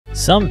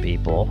Some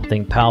people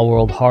think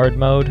Palworld Hard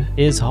Mode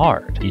is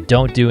hard. You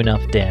don't do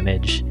enough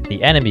damage,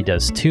 the enemy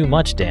does too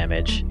much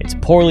damage, it's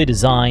poorly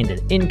designed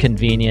and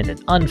inconvenient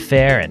and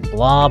unfair and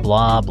blah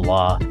blah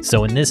blah.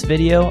 So in this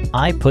video,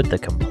 I put the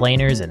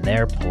complainers in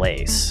their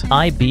place.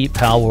 I beat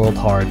Palworld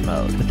Hard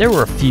Mode, but there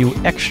were a few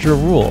extra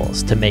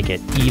rules to make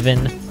it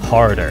even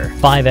harder.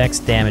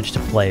 5x damage to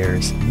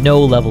players, no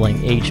leveling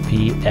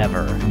HP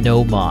ever,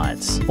 no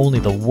mods, only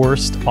the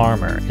worst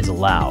armor is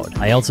allowed.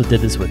 I also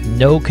did this with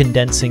no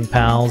condensing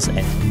pals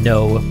and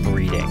no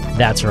breeding.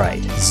 That's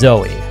right,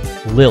 Zoe,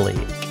 Lily,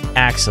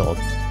 Axel,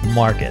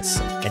 Marcus,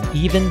 and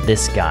even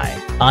this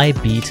guy. I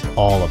beat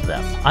all of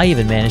them. I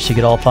even managed to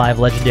get all 5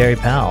 legendary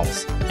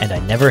pals, and I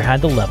never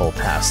had to level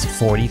past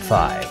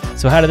 45.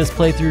 So how did this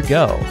playthrough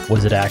go?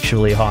 Was it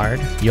actually hard?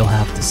 You'll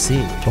have to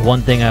see. But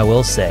one thing I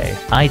will say,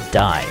 I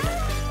died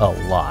a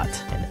lot,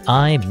 and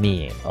I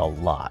mean a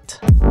lot.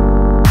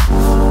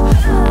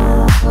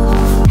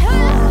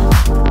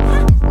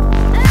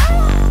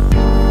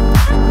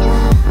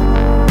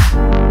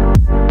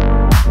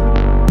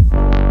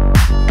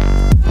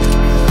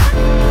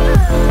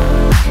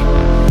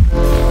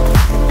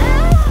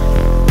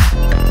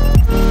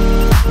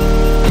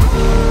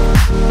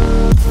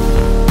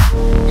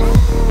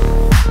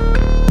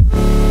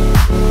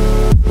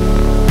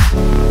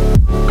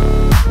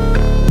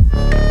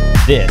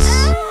 This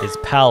is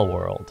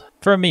Palworld,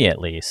 for me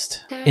at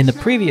least. In the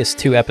previous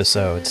 2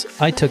 episodes,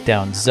 I took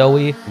down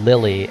Zoe,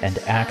 Lily, and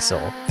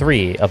Axel,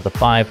 3 of the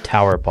 5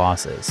 tower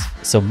bosses,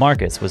 so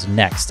Marcus was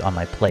next on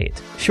my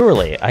plate.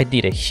 Surely, I'd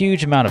need a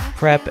huge amount of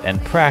prep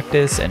and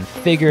practice and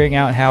figuring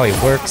out how he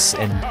works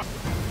and...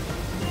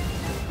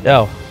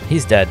 Oh,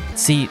 he's dead.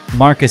 See,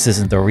 Marcus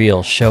isn't the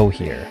real show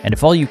here, and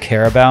if all you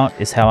care about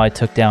is how I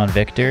took down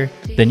Victor,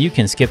 then you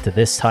can skip to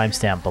this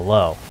timestamp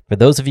below. For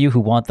those of you who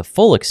want the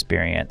full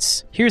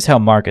experience, here's how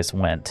Marcus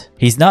went.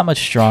 He's not much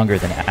stronger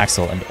than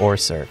Axel and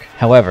Orsurk.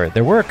 However,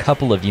 there were a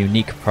couple of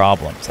unique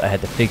problems I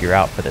had to figure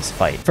out for this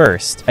fight.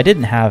 First, I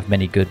didn't have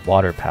many good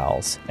water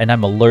pals, and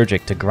I'm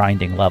allergic to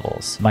grinding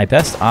levels. My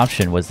best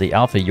option was the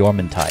Alpha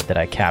Yormantide that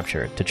I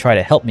captured to try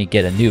to help me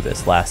get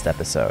Anubis last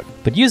episode.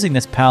 But using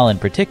this pal in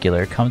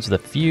particular comes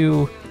with a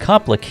few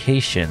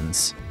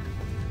complications.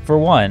 For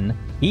one,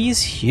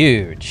 he's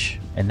huge.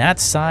 And that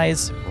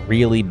size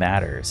really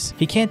matters.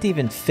 He can't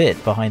even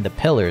fit behind the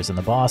pillars in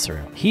the boss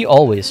room. He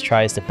always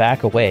tries to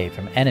back away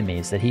from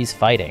enemies that he's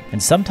fighting,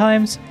 and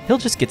sometimes he'll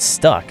just get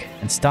stuck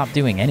and stop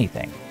doing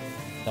anything.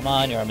 Come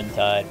on,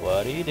 Yormantide,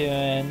 what are you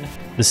doing?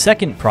 The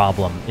second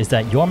problem is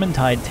that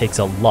Yormantide takes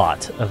a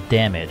lot of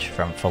damage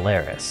from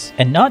Faleris.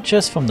 And not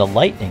just from the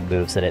lightning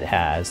moves that it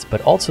has,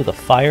 but also the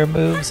fire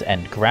moves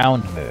and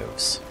ground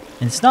moves.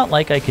 And it's not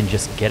like I can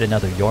just get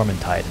another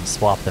Yormantide and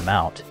swap them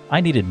out.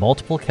 I needed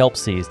multiple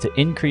Kelpsies to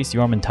increase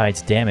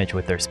Yormantide's damage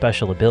with their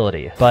special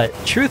ability, but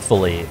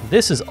truthfully,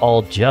 this is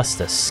all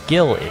just a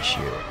skill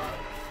issue.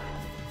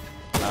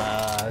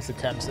 This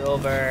attempt's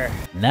over.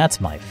 And that's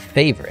my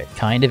favorite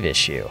kind of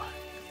issue.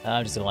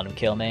 I'm just gonna let him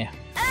kill me.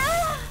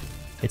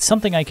 It's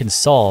something I can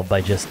solve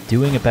by just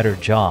doing a better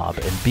job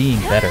and being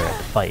better at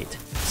the fight.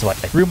 So I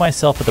threw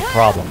myself at the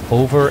problem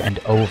over and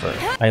over.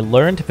 I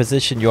learned to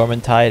position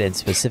Yormantide in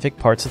specific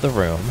parts of the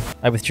room,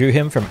 I withdrew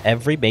him from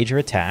every major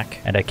attack,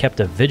 and I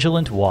kept a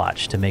vigilant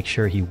watch to make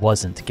sure he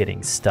wasn't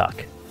getting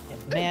stuck.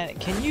 Man,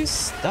 can you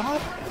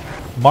stop?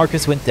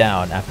 Marcus went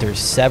down after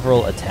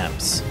several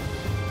attempts.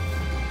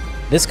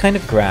 This kind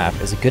of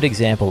graph is a good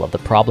example of the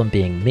problem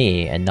being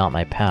me and not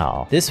my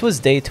pal. This was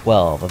day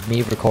 12 of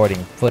me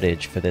recording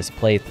footage for this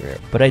playthrough,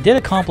 but I did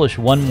accomplish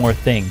one more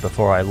thing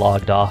before I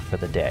logged off for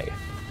the day.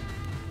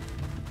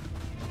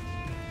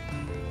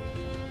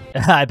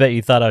 I bet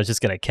you thought I was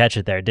just gonna catch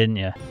it there, didn't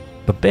you?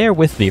 But bear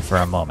with me for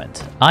a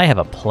moment. I have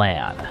a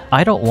plan.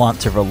 I don't want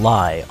to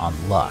rely on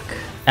luck.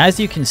 As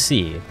you can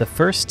see, the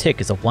first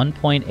tick is a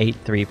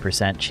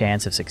 1.83%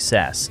 chance of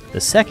success. The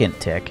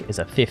second tick is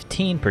a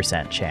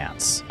 15%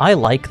 chance. I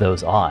like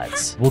those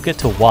odds. We'll get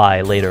to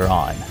why later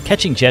on.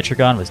 Catching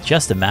Jetragon was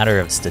just a matter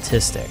of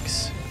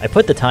statistics. I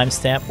put the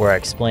timestamp where I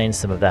explained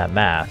some of that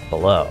math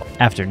below.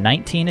 After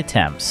 19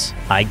 attempts,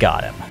 I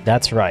got him.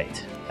 That's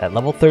right. At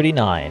level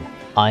 39,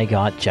 I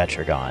got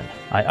Jetragon.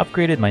 I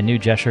upgraded my new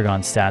Jetragon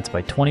stats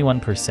by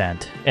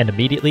 21% and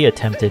immediately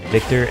attempted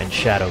Victor and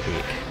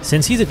Shadowbeak.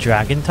 Since he's a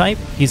dragon type,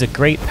 he's a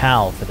great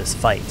pal for this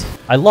fight.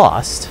 I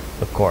lost,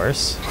 of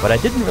course, but I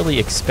didn't really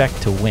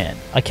expect to win.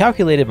 I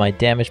calculated my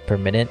damage per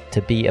minute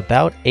to be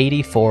about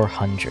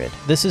 8,400.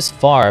 This is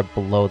far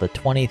below the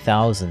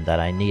 20,000 that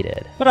I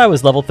needed. But I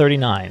was level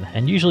 39,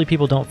 and usually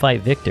people don't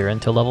fight Victor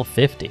until level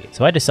 50,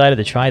 so I decided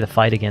to try the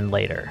fight again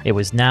later. It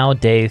was now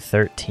day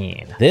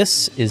 13.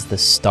 This is the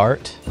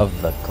start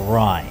of the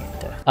grind.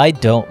 I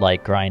don't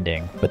like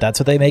grinding, but that's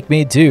what they make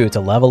me do to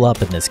level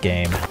up in this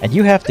game. And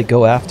you have to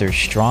go after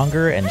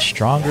stronger and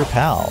stronger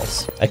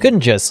pals. I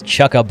couldn't just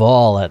chuck a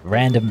ball at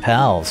random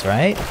pals,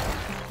 right?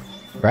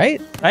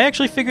 right? I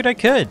actually figured I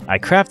could. I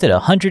crafted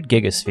 100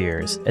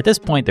 gigaspheres. At this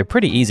point, they're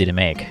pretty easy to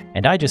make,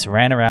 and I just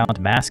ran around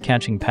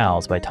mass-catching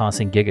pals by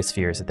tossing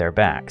gigaspheres at their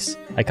backs.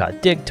 I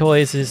caught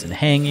Digtoises and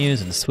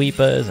Hangyus and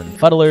Sweepas and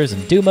Fuddlers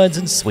and Doomuds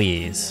and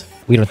Swees.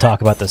 We don't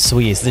talk about the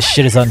Swees. This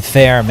shit is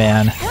unfair,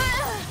 man.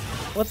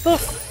 What the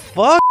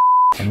fuck?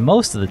 And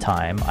most of the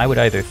time, I would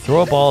either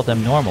throw a ball at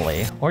them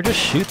normally, or just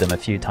shoot them a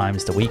few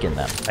times to weaken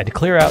them. I'd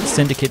clear out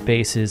syndicate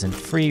bases and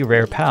free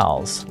rare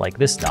pals, like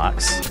this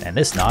Nox, and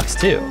this Nox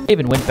too. I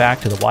even went back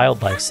to the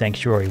Wildlife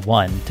Sanctuary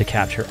 1 to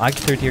capture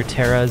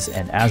Terras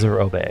and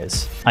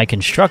Azorobes. I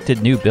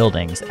constructed new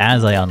buildings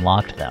as I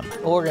unlocked them.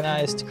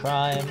 Organized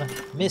crime,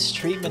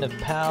 mistreatment of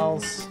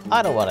pals.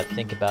 I don't want to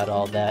think about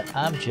all that,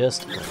 I'm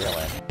just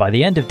grilling. By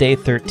the end of day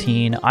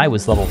 13, I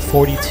was level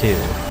 42,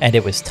 and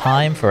it was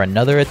time for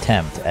another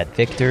attempt at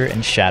Victor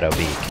and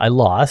Shadowbeak. I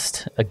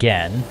lost,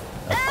 again,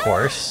 of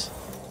course.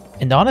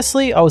 And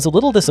honestly, I was a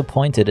little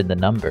disappointed in the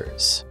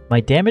numbers.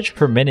 My damage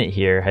per minute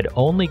here had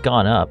only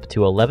gone up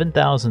to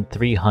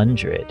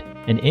 11,300,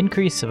 an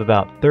increase of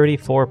about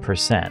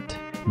 34%.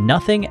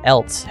 Nothing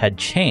else had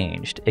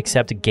changed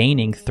except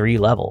gaining 3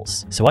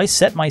 levels, so I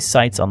set my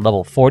sights on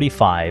level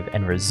 45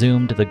 and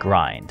resumed the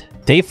grind.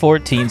 Day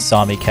 14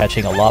 saw me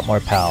catching a lot more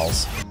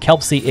pals.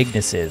 Kelpsy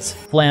Ignises,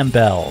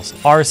 Flambells,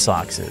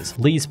 Arsoxes,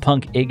 Lee's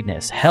Punk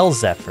Ignis, Hell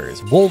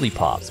Zephyrs, Woolly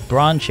Pops,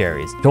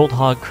 Broncherries,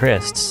 Jolthog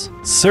Christs,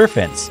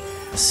 Serpents.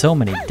 So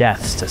many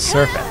deaths to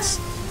Serpents.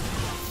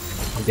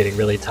 I'm getting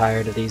really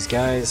tired of these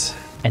guys.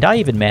 And I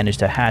even managed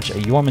to hatch a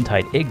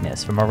Yormantide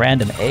Ignis from a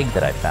random egg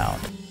that I found,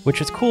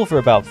 which was cool for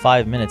about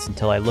 5 minutes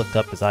until I looked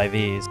up his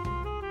IVs.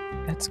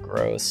 That's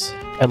gross.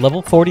 At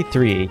level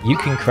 43, you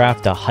can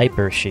craft a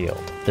Hyper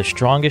Shield, the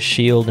strongest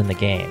shield in the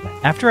game.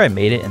 After I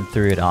made it and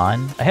threw it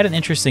on, I had an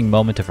interesting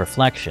moment of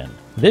reflection.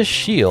 This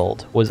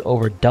shield was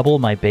over double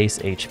my base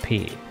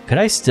HP. Could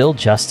I still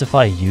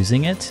justify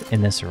using it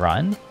in this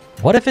run?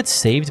 What if it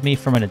saved me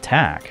from an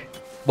attack?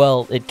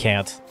 Well, it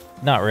can't.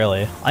 Not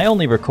really. I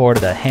only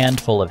recorded a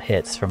handful of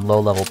hits from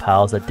low-level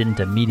pals that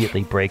didn't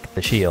immediately break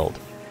the shield,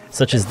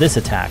 such as this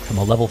attack from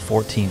a level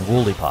 14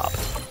 Woolly Pop.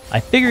 I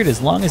figured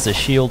as long as the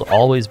shield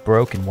always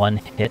broke in one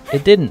hit,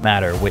 it didn't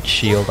matter which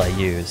shield I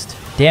used.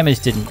 Damage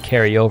didn't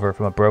carry over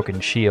from a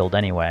broken shield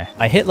anyway.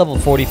 I hit level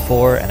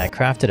 44 and I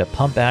crafted a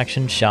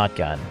pump-action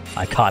shotgun.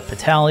 I caught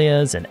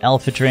Battalias and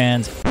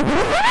Elphadrans.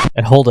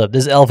 And hold up,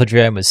 this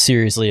Elphadran was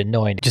seriously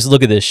annoying. Just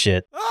look at this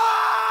shit.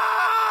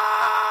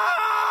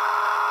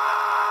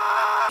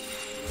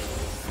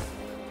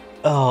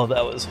 Oh,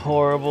 that was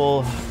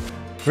horrible.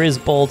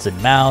 Grizzbolts and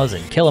Maus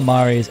and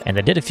Killimaris, and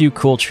I did a few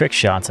cool trick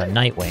shots on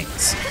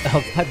Nightwings.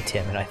 Oh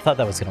goddammit, I thought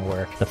that was gonna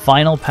work. The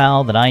final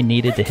pal that I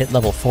needed to hit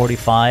level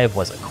 45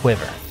 was a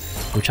Quiver,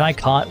 which I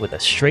caught with a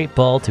straight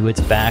ball to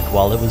its back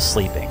while it was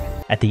sleeping.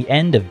 At the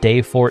end of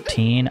day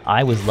 14,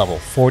 I was level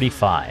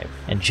 45,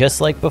 and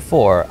just like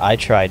before, I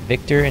tried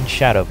Victor and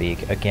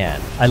Shadowbeak again.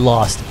 I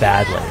lost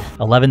badly,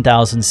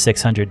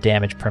 11,600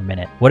 damage per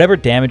minute. Whatever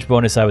damage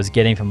bonus I was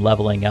getting from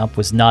leveling up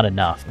was not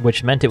enough,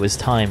 which meant it was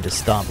time to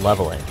stop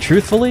leveling.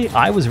 Truthfully,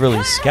 I was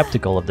really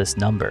skeptical of this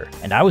number,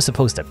 and I was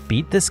supposed to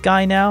beat this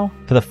guy now?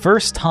 For the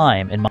first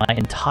time in my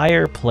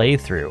entire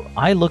playthrough,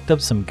 I looked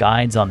up some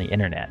guides on the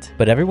internet,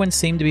 but everyone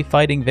seemed to be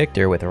fighting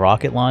Victor with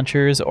rocket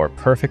launchers or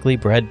perfectly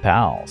bred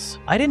pals.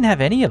 I didn't have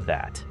any of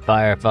that.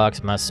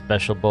 Firefox, my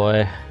special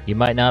boy. You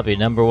might not be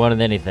 #1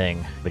 in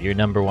anything, but you're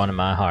 #1 in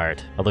my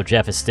heart. Although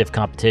Jeff is stiff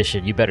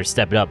competition, you better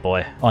step it up,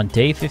 boy. On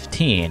day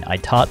 15, I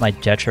taught my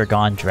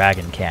Jetragon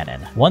Dragon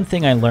Cannon. One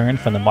thing I learned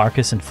from the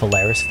Marcus and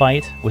Faleris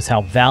fight was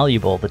how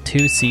valuable the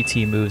 2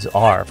 CT moves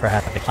are for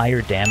having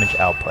higher damage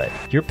output.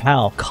 Your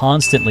pal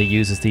constantly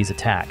uses these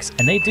attacks,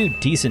 and they do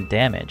decent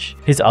damage.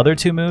 His other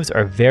 2 moves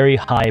are very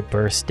high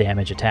burst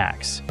damage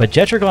attacks, but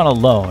Jetragon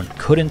alone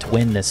couldn't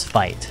win this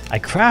fight. I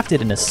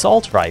crafted an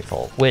assault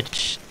rifle,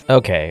 which...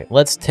 Okay,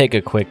 let's take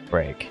a quick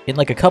break. In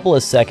like a couple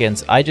of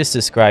seconds, I just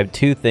described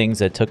 2 things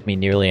that took me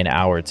nearly an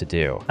hour to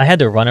do. I had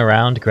to run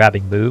around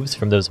grabbing moves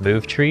from those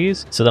move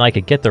trees so that I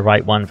could get the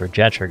right one for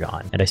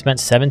Jetragon, and I spent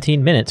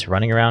 17 minutes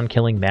running around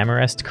killing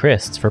Mammorest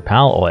Christs for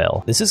Pal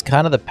Oil. This is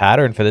kind of the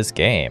pattern for this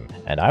game,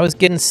 and I was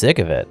getting sick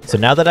of it. So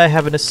now that I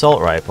have an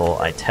assault rifle,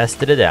 I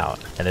tested it out,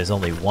 and there's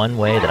only one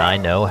way that I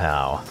know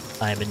how.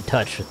 I am in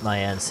touch with my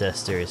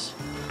ancestors,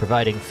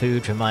 providing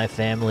food for my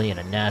family in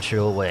a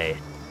natural way.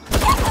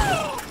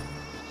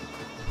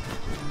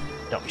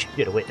 Don't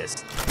shoot a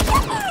witness.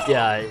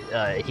 Yeah,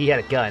 he had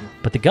a gun.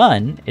 But the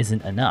gun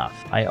isn't enough.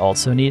 I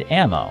also need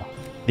ammo.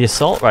 The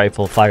assault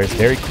rifle fires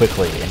very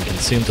quickly and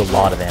consumes a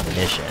lot of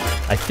ammunition.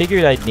 I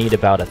figured I'd need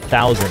about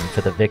 1,000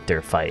 for the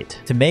Victor fight.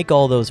 To make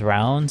all those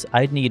rounds,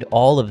 I'd need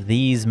all of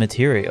these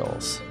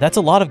materials. That's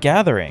a lot of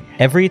gathering.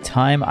 Every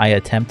time I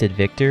attempted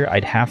Victor,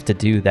 I'd have to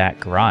do that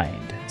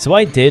grind. So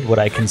I did what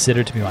I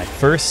consider to be my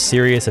first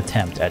serious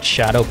attempt at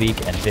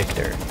Shadowbeak and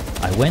Victor.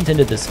 I went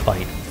into this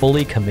fight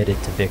fully committed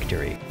to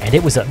victory, and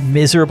it was a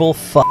miserable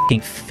fucking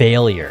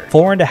failure.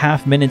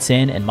 4.5 minutes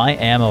in and my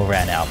ammo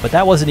ran out, but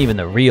that wasn't even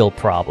the real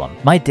problem.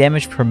 My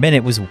damage per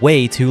minute was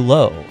way too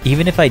low.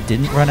 Even if I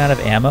didn't run out of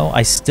ammo,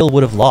 I still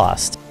would have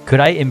lost. Could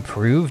I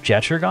improve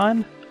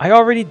Jetragon? I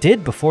already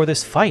did before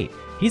this fight.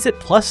 He's at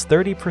plus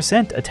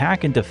 30%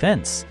 attack and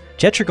defense.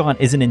 Jetragon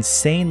is an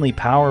insanely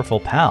powerful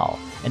pal,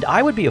 and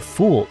I would be a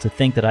fool to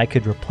think that I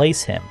could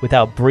replace him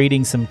without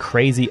breeding some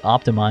crazy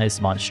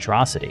optimized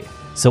monstrosity.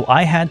 So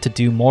I had to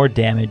do more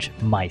damage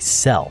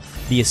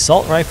myself. The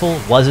assault rifle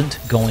wasn't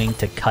going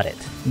to cut it.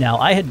 Now,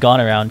 I had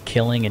gone around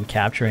killing and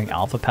capturing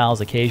alpha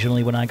pals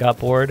occasionally when I got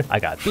bored. I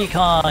got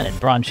Beacon, and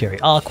Broncherry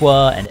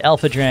Aqua, and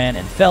Elphadran,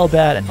 and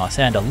Felbat, and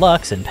Mossanda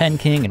Lux, and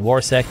Penking, and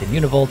Warsect, and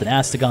Univolt, and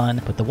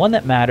Astagon, but the one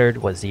that mattered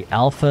was the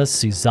Alpha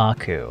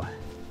Suzaku.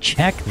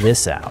 Check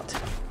this out.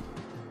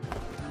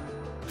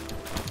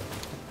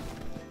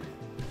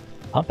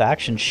 Pump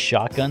action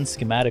shotgun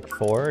schematic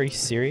 4, are you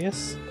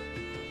serious?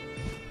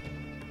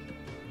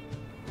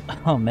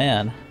 Oh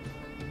man.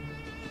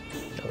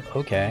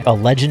 Okay. A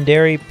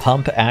legendary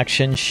pump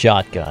action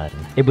shotgun.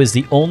 It was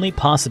the only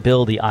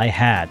possibility I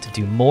had to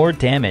do more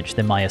damage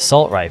than my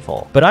assault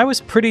rifle, but I was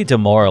pretty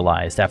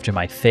demoralized after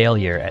my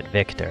failure at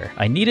Victor.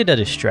 I needed a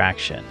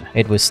distraction.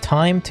 It was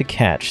time to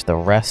catch the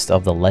rest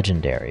of the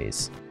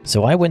legendaries.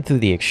 So I went through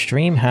the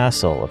extreme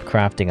hassle of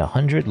crafting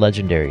 100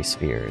 legendary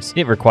spheres.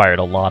 It required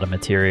a lot of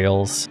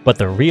materials, but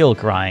the real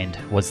grind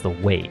was the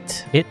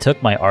weight. It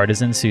took my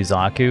artisan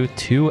Suzaku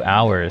 2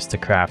 hours to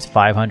craft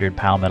 500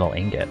 palmetal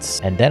ingots,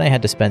 and then I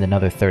had to spend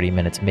another 30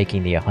 minutes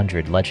making the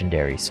 100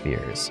 legendary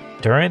spheres.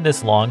 During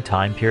this long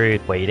time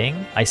period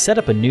waiting, I set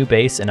up a new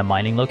base in a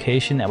mining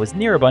location that was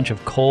near a bunch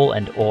of coal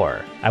and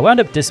ore. I wound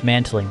up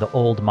dismantling the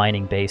old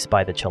mining base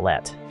by the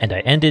Chilette, and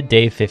I ended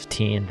day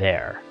 15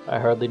 there. I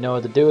hardly know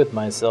what to do with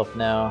myself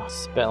now.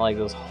 Spent like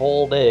this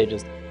whole day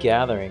just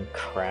gathering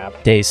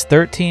crap. Days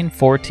 13,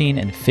 14,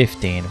 and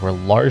 15 were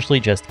largely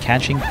just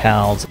catching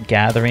pals,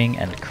 gathering,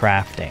 and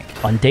crafting.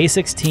 On day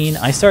 16,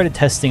 I started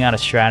testing out a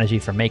strategy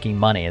for making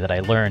money that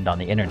I learned on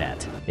the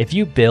internet. If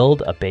you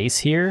build a base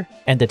here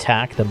and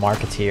attack the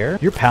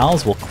Marketeer, your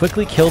pals will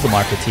quickly kill the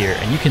Marketeer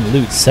and you can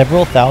loot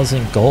several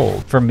thousand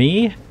gold. For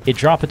me, it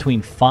dropped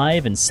between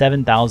 5,000 and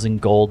 7,000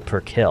 gold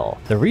per kill.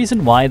 The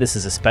reason why this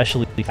is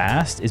especially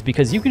fast is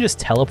because you can just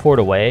teleport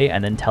away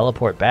and then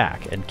teleport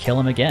back and kill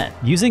him again.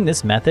 Using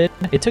this method,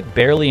 it took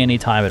barely any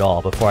time at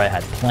all before I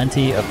had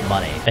plenty of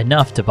money,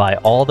 enough to buy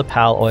all the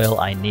pal oil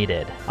I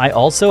needed. I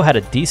also had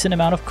a decent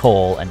amount of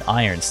coal and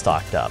iron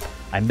stocked up.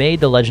 I made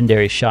the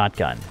legendary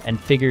shotgun, and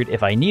figured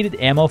if I needed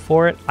ammo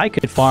for it, I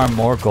could farm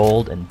more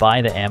gold and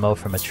buy the ammo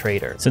from a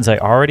trader. Since I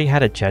already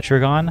had a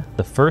Jetragon,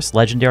 the first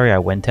legendary I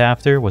went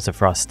after was a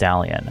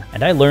Frostallion,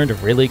 and I learned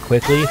really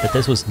quickly that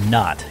this was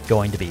not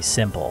going to be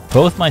simple.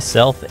 Both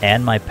myself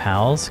and my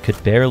pals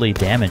could barely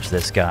damage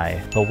this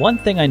guy, but one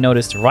thing I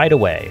noticed right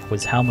away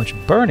was how much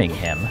burning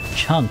him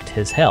chunked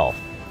his health.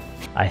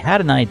 I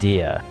had an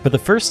idea. For the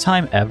first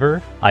time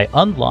ever, I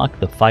unlocked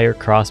the fire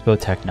crossbow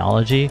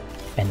technology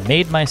and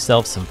made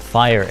myself some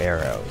fire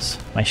arrows.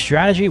 My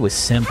strategy was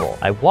simple.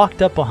 I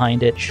walked up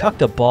behind it,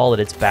 chucked a ball at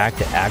its back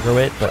to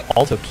aggro it, but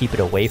also keep it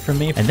away from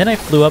me, and then I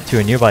flew up to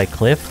a nearby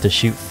cliff to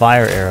shoot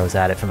fire arrows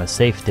at it from a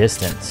safe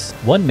distance.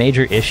 One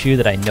major issue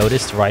that I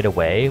noticed right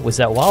away was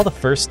that while the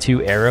first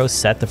 2 arrows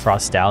set the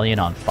Frostallion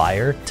on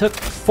fire, it took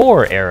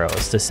 4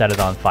 arrows to set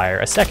it on fire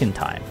a second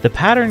time. The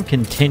pattern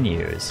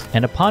continues,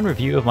 and upon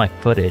review of my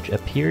footage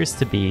appears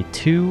to be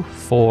 2,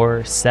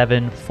 4,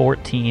 7,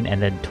 14,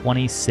 and then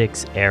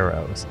 26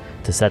 arrows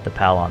to set the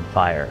pal on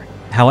fire.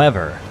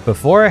 However,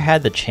 before I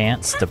had the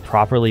chance to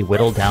properly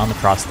whittle down the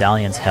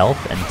Frostallion's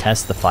health and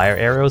test the fire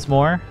arrows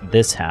more,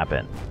 this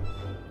happened.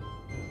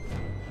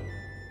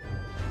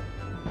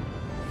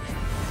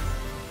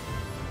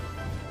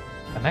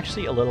 I'm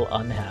actually a little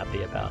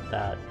unhappy about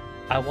that.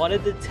 I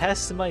wanted to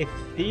test my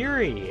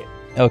theory.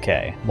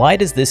 Okay, why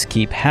does this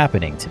keep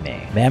happening to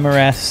me?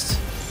 Mammorest,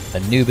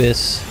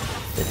 Anubis,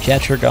 the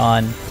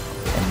Jetragon,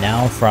 and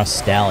now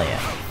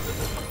Frostallion.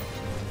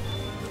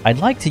 I'd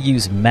like to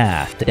use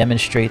math to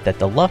demonstrate that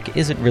the luck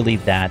isn't really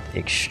that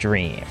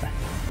extreme.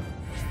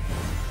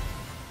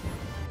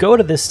 Go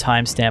to this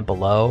timestamp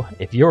below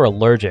if you're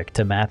allergic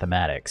to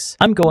mathematics.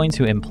 I'm going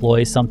to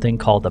employ something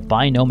called the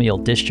binomial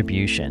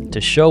distribution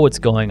to show what's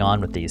going on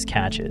with these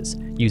catches,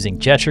 using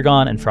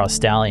Jetragon and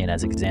Frostallion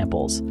as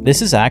examples.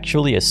 This is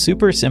actually a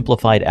super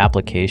simplified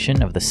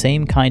application of the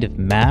same kind of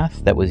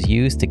math that was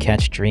used to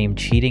catch Dream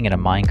cheating in a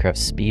Minecraft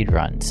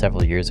speedrun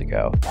several years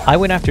ago. I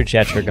went after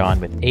Jetragon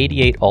with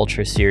 88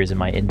 Ultra Seers in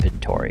my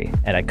inventory,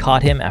 and I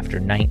caught him after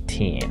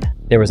 19.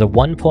 There was a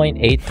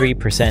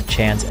 1.83%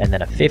 chance and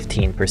then a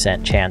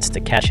 15% chance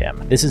to catch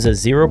him. This is a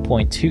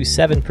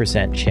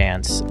 0.27%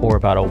 chance, or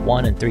about a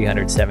 1 in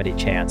 370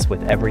 chance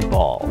with every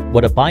ball.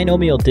 What a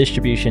binomial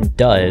distribution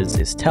does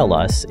is tell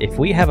us if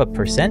we have a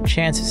percent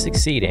chance of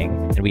succeeding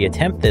and we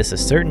attempt this a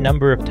certain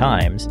number of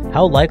times,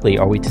 how likely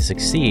are we to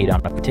succeed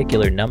on a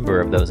particular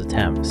number of those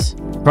attempts.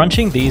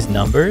 Crunching these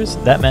numbers,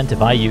 that meant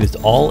if I used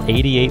all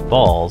 88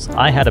 balls,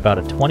 I had about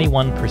a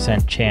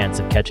 21% chance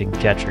of catching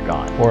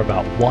Jetragon, or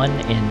about 1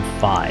 in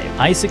 5.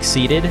 I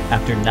succeeded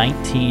after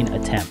 19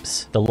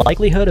 attempts. The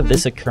likelihood of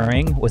this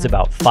occurring was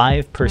about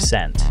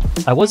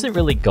 5%. I wasn't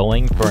really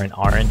going for an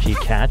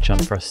RNG catch on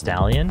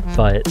Frostallion,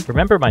 but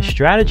remember my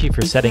strategy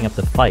for setting up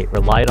the fight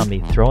relied on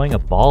me throwing a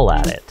ball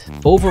at it.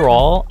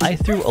 Overall, I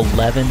threw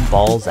 11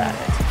 balls at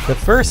it. The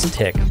first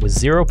tick was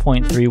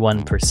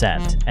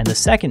 0.31%, and the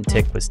second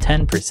tick was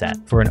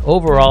 10%, for an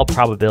overall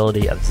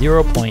probability of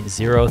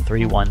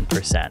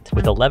 0.031%.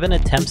 With 11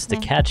 attempts to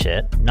catch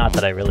it, not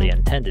that I really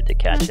intended to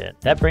catch it,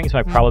 that brings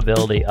my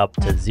probability up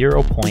to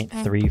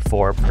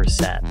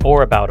 0.34%,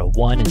 or about a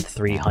 1 in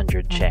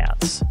 300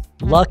 chance.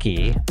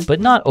 Lucky, but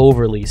not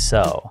overly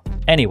so.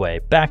 Anyway,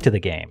 back to the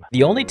game.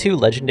 The only two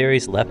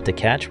legendaries left to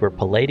catch were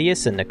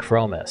Paladius and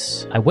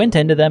Necromus. I went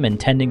into them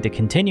intending to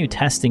continue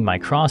testing my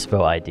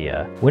crossbow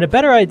idea, when a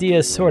better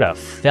idea sort of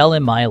fell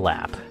in my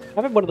lap.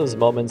 Having one of those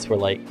moments where,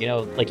 like, you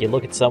know, like you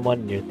look at someone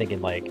and you're thinking,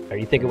 like, are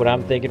you thinking what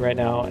I'm thinking right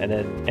now? And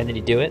then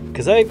you do it?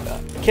 Because I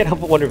can't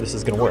help but wonder if this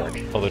is going to work,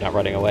 although not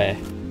running away.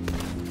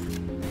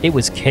 It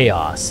was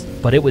chaos,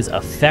 but it was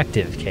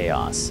effective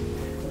chaos.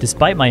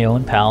 Despite my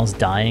own pals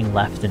dying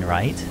left and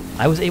right,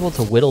 I was able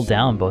to whittle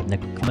down both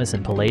Necromus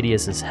and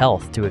Paladius'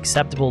 health to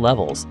acceptable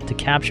levels to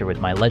capture with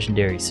my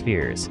legendary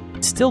spheres.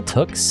 It still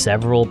took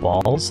several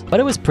balls, but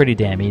it was pretty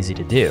damn easy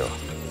to do.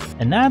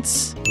 And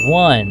that's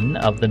one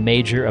of the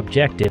major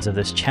objectives of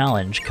this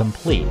challenge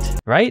complete,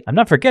 right? I'm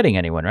not forgetting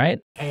anyone, right?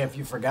 Hey, if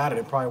you forgot it,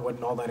 it probably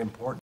wasn't all that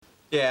important.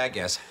 Yeah, I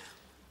guess.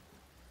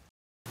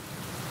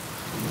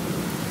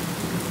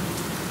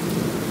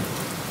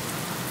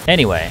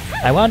 Anyway,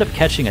 I wound up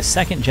catching a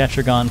second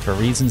Jetragon for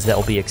reasons that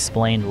will be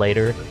explained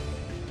later.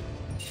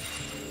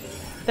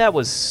 That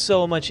was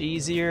so much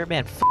easier,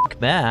 man, fuck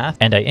math.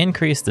 And I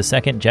increased the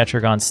second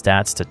Jetragon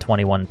stats to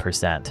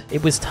 21%.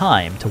 It was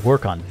time to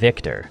work on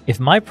Victor. If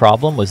my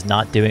problem was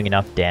not doing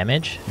enough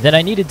damage, then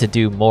I needed to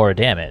do more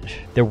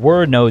damage. There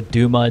were no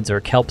Dumuds or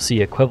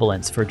Kelpsy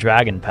equivalents for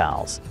Dragon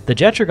Pals. The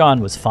Jetragon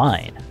was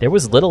fine. There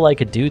was little I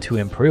could do to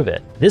improve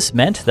it. This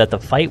meant that the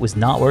fight was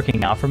not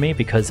working out for me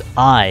because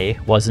I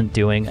wasn't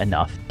doing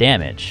enough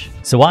damage.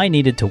 So I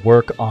needed to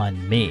work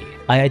on me.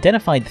 I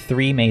identified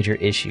 3 major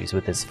issues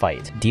with this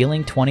fight: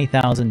 dealing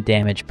 20,000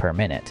 damage per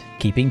minute,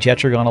 keeping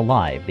Jetragon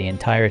alive the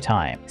entire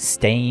time,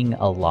 staying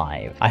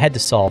alive. I had to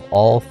solve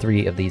all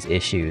 3 of these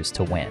issues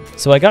to win.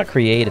 So I got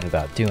creative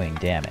about doing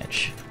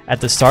damage.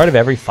 At the start of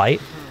every fight,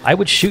 I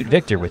would shoot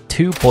Victor with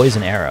 2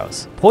 poison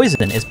arrows.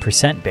 Poison is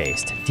percent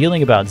based,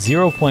 dealing about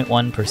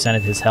 0.1%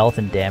 of his health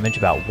and damage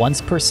about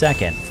once per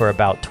second for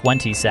about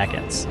 20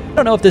 seconds. I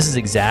don't know if this is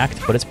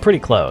exact, but it's pretty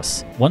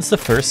close. Once the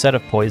first set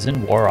of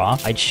poison wore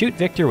off, I'd shoot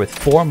Victor with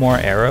 4 more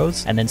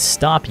arrows and then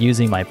stop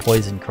using my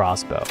poison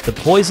crossbow. The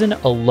poison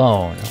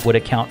alone would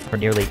account for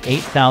nearly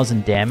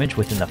 8,000 damage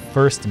within the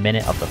first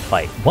minute of the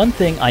fight. One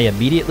thing I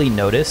immediately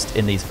noticed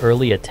in these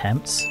early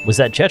attempts was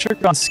that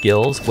Jetragon's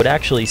skills would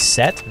actually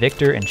set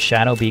Victor and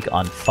Shadowbeak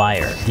on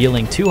fire,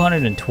 dealing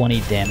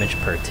 220 damage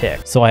per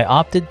tick. So I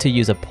opted to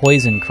use a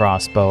poison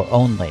crossbow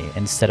only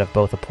instead of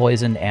both a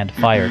poison and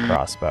fire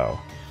crossbow.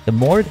 The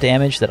more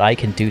damage that I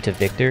can do to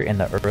Victor in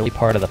the early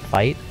part of the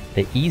fight,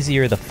 the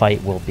easier the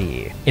fight will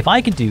be. If I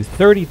can do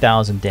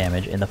 30,000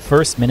 damage in the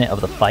first minute of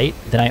the fight,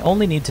 then I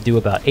only need to do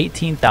about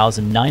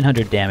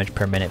 18,900 damage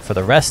per minute for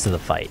the rest of the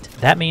fight.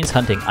 That means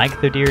hunting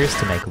Eikthodires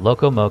to make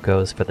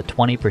Locomocos for the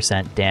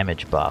 20%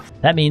 damage buff.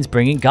 That means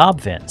bringing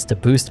Gobvins to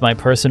boost my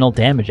personal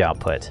damage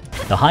output.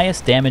 The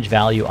highest damage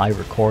value I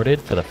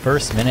recorded for the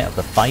first minute of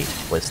the fight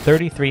was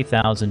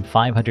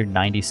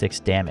 33,596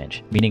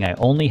 damage, meaning I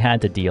only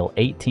had to deal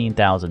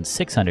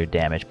 18,600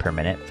 damage per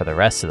minute for the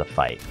rest of the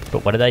fight.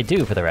 But what did I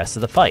do for the rest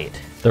of the fight?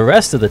 The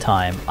rest of the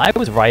time, I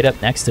was right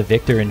up next to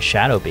Victor and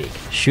Shadowbeak,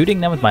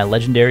 shooting them with my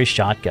legendary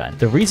shotgun.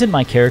 The reason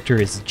my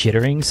character is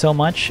jittering so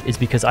much is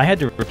because I had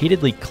to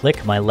repeatedly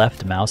click my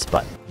left mouse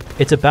button.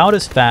 It's about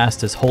as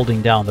fast as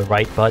holding down the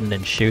right button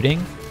and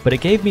shooting, but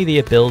it gave me the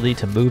ability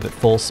to move at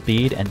full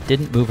speed and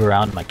didn't move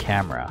around my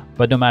camera.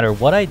 But no matter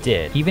what I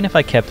did, even if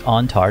I kept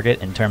on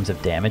target in terms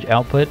of damage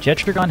output,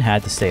 Jetragon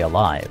had to stay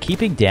alive.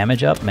 Keeping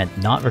damage up meant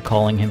not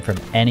recalling him from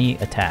any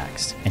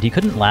attacks, and he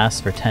couldn't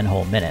last for 10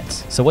 whole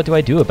minutes. So what do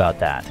I do about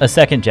that? A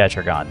second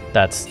Jetragon.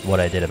 That's what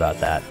I did about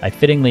that. I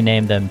fittingly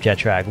named them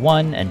Jetrag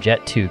 1 and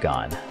Jet 2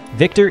 Gon.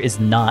 Victor is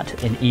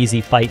not an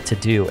easy fight to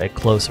do at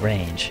close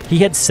range. He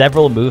had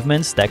several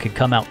movements that could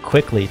come out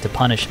quickly to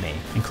punish me,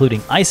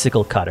 including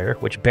Icicle Cutter,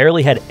 which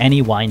barely had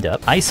any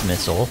windup, Ice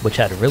Missile, which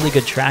had really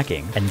good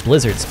tracking, and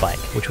Blizzard Spike,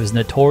 which was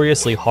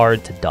notoriously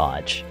hard to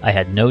dodge. I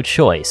had no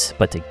choice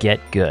but to get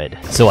good.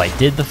 So I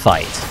did the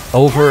fight,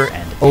 over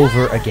and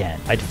over again.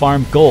 I'd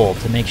farm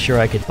gold to make sure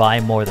I could buy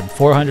more than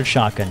 400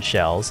 shotgun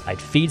shells,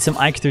 I'd feed some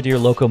Eikthodir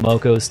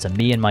Locomocos to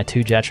me and my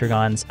 2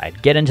 Jetragons,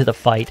 I'd get into the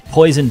fight,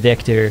 poison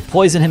Victor,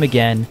 poison him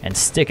again, and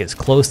stick as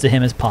close to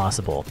him as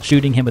possible,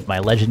 shooting him with my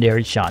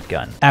legendary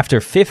shotgun.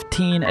 After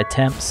 15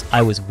 attempts,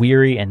 I was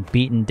weary and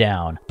beaten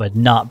down, but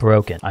not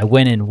broken. I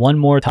went in one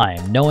more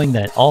time, knowing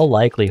that in all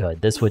likelihood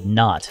this would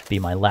not be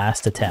my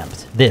last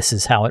attempt. This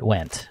is how it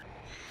went.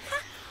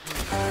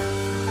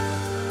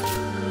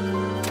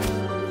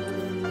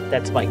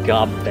 That's my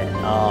Gobfin.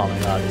 Oh my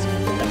god, this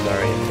is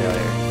already a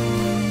failure.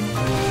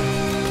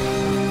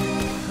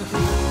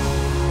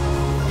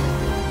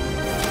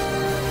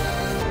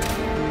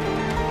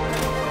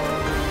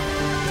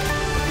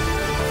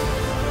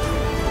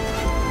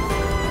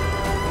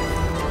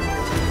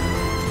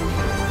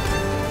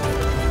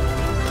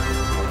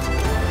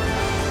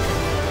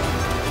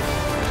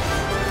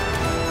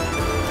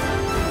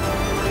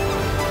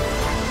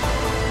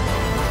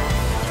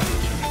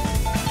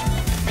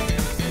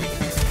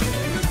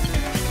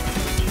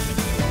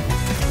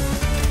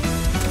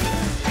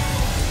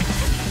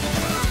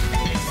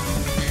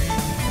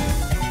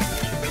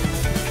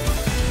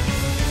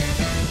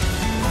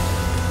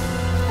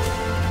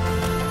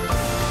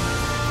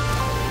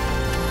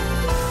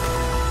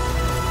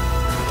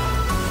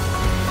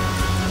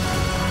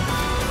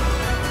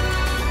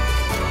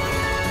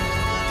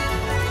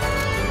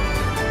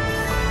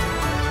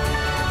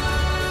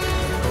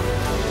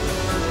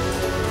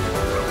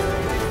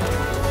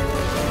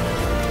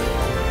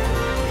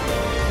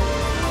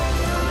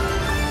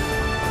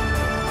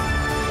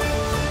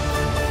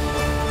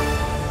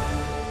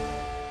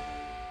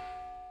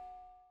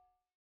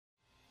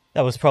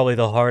 That was probably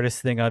the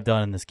hardest thing I've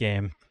done in this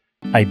game.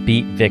 I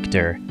beat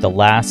Victor, the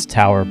last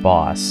tower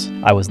boss.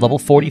 I was level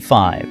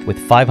 45 with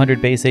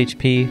 500 base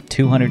HP,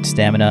 200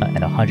 stamina,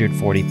 and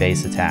 140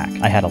 base attack.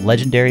 I had a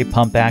legendary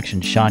pump action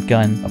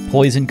shotgun, a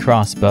poison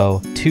crossbow,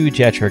 2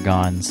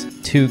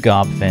 Jetragons, 2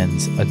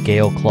 Gobfins, a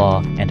Gale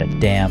Claw, and a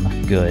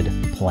damn good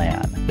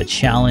plan. The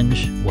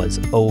challenge was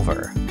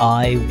over.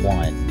 I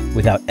won.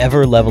 Without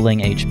ever leveling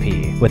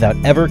HP, without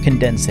ever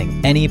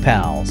condensing any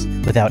pals,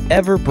 without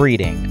ever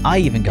breeding. I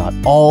even got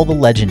all the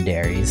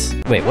legendaries.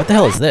 Wait, what the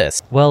hell is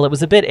this? Well, it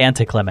was a bit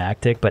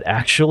anticlimactic, but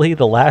actually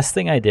the last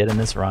thing I did in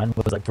this run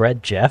was I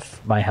bred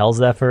Jeff, my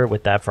Hellzephyr,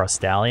 with that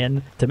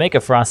Frostallion to make a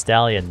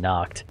Frostallion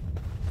knocked.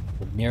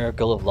 The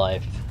miracle of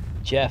life.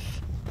 Jeff,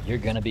 you're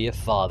gonna be a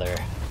father.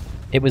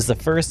 It was the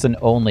first and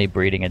only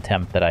breeding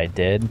attempt that I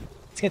did.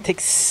 It's gonna take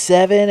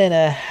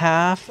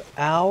 7.5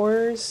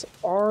 hours?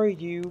 Are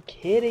you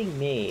kidding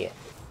me?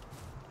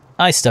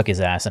 I stuck his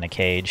ass in a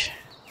cage.